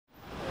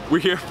We're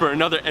here for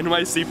another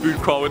NYC food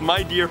crawl with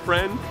my dear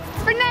friend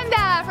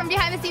Fernanda from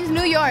behind the scenes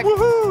New York.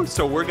 Woohoo!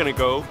 So we're gonna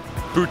go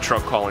food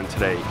truck calling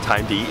today.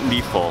 Time to eat and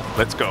be full.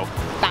 Let's go.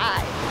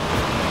 Bye.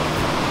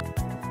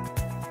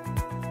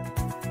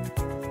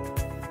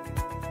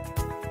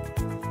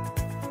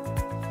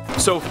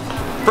 So,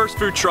 first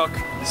food truck,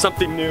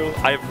 something new.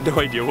 I have no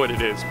idea what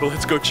it is, but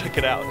let's go check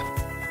it out.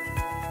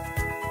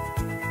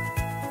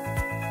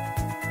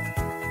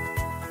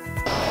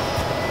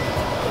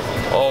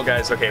 Oh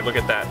guys, okay, look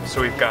at that.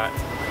 So we've got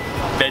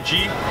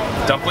veggie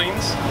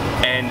dumplings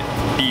and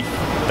beef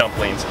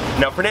dumplings.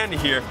 Now Fernanda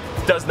here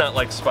does not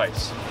like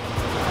spice,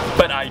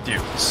 but I do.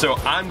 So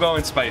I'm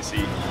going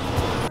spicy.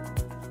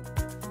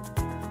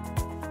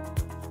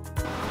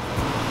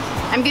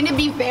 I'm gonna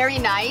be very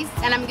nice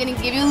and I'm gonna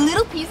give you a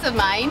little piece of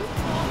mine.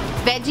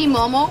 Veggie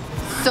momo,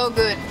 so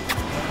good.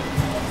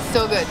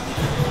 So good.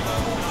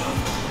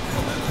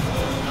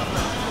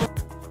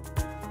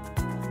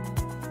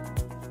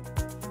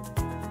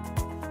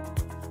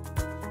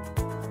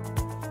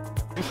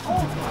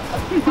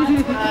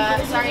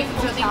 Sorry,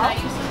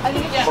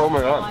 Oh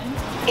my god.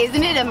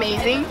 isn't it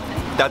amazing?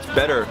 That's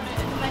better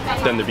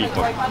than the beef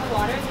one.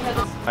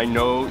 I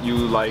know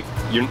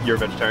you're a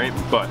vegetarian,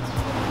 but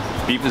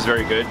beef is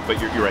very good, but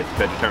you're right,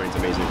 vegetarian's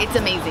amazing. It's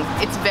amazing.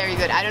 It's very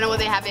good. I don't know what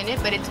they have in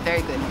it, but it's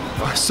very good.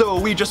 So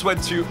we just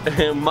went to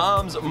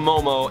Mom's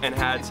Momo and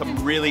had some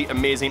really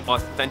amazing,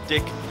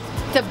 authentic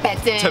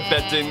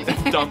Tibetan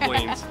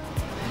dumplings.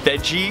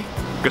 Veggie,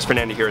 because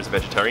Fernanda here is a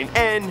vegetarian,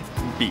 and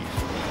beef.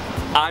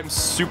 I'm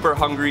super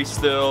hungry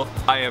still.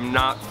 I am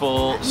not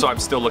full, so I'm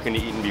still looking to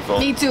eat and be full.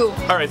 Me too.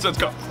 All right, so let's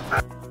go.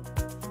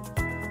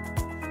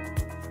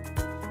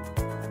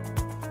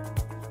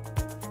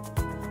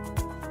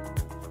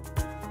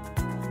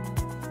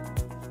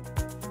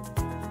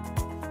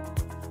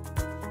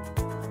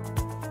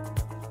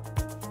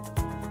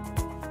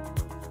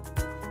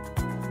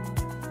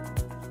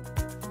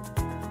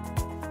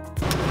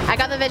 I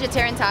got the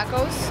vegetarian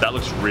tacos. That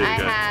looks really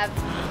good. I have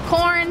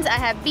corns, I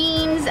have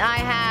beans, I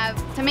have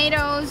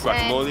tomatoes,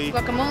 Guacamole. and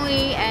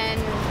guacamole and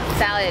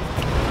salad.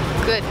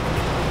 Good.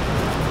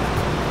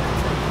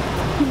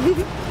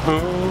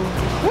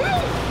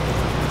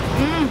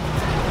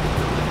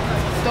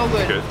 So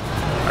good. Good.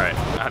 All right,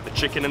 I have the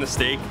chicken and the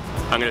steak.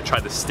 I'm gonna try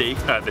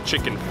the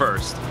chicken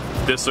first.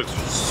 This looks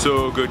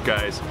so good,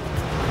 guys.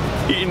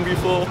 Eat and be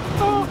full.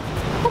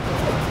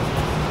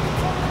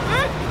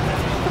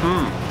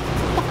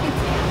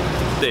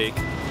 Steak.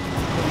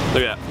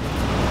 Look at that.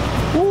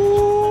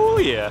 Ooh,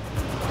 yeah.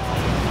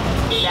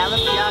 That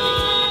looks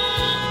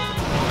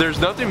yummy. There's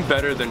nothing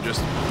better than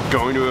just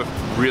going to a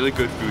really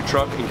good food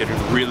truck and getting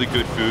really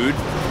good food.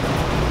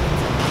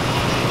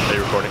 Are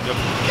you recording? Yep.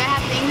 Do I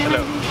have things in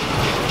Hello.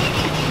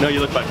 it? No, you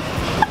look fine.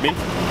 Me?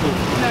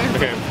 No.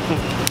 Okay.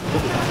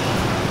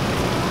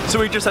 So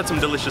we just had some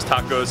delicious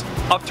tacos.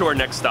 Up to our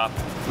next stop.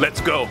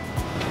 Let's go.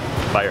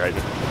 Bye,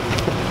 Ryder.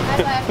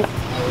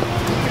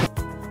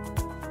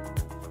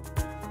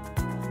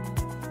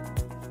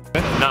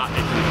 Not a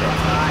food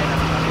truck.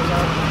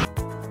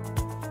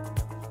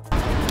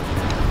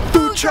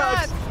 Food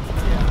trucks!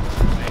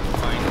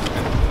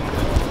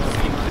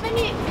 Have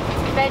any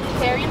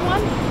vegetarian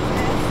one?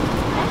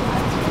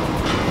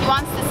 He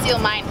wants to steal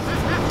mine.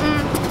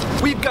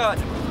 We've got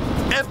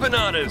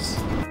empanadas.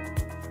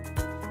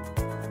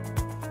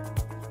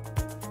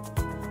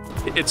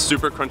 It's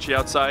super crunchy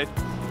outside.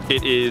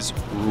 It is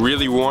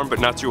really warm, but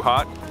not too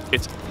hot.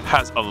 It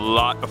has a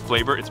lot of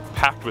flavor. It's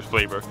packed with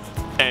flavor,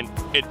 and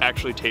it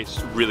actually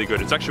tastes really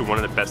good. It's actually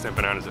one of the best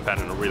empanadas I've had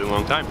in a really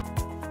long time.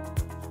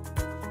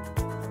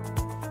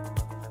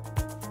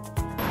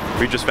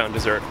 We just found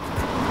dessert.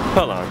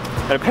 Hold on.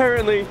 And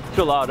apparently,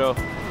 gelato.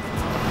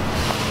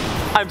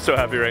 I'm so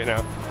happy right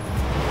now.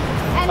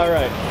 All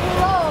right.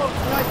 Whoa.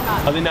 No, it's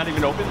not. Are they not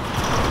even open?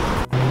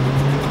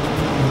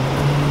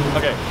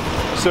 Okay,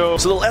 so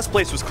the last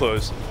place was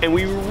closed, and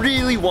we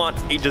really want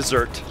a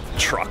dessert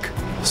truck.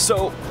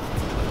 So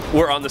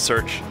we're on the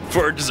search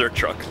for a dessert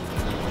truck.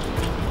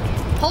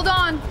 Hold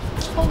on.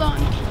 Hold on.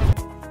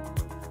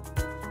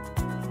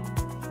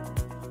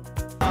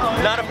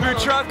 Not a food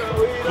truck,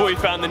 but we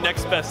found the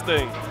next best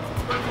thing.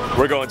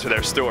 We're going to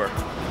their store.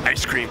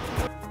 Ice cream.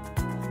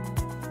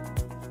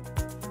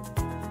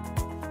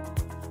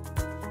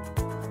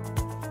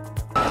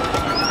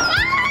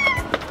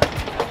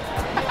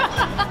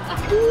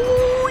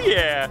 Ooh,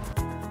 yeah.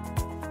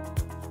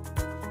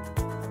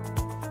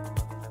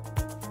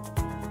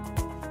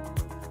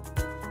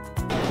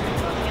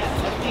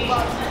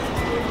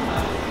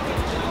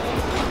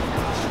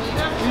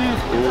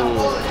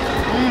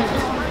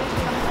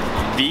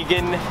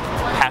 Vegan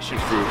passion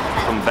fruit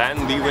from Van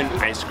Leeuwen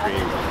Ice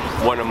Cream.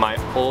 One of my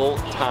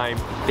all-time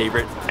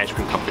favorite ice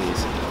cream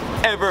companies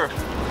ever.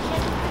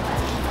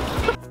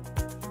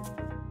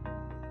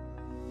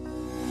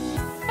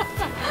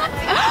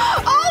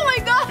 Oh my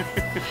god!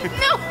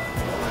 No!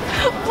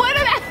 What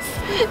a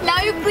mess!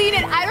 Now you clean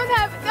it. I don't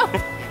have no.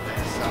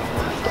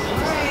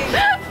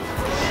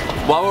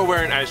 While we're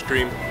wearing ice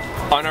cream,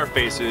 on our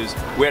faces.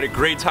 We had a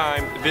great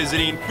time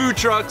visiting food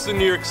trucks in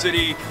New York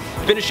City,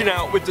 finishing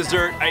out with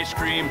dessert ice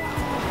cream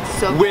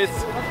with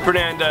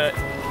Fernanda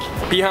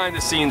behind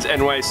the scenes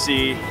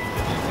NYC.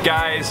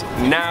 Guys,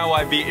 now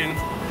I've eaten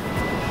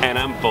and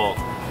I'm full.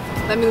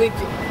 Let me lick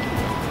you.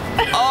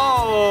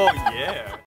 Oh, yeah.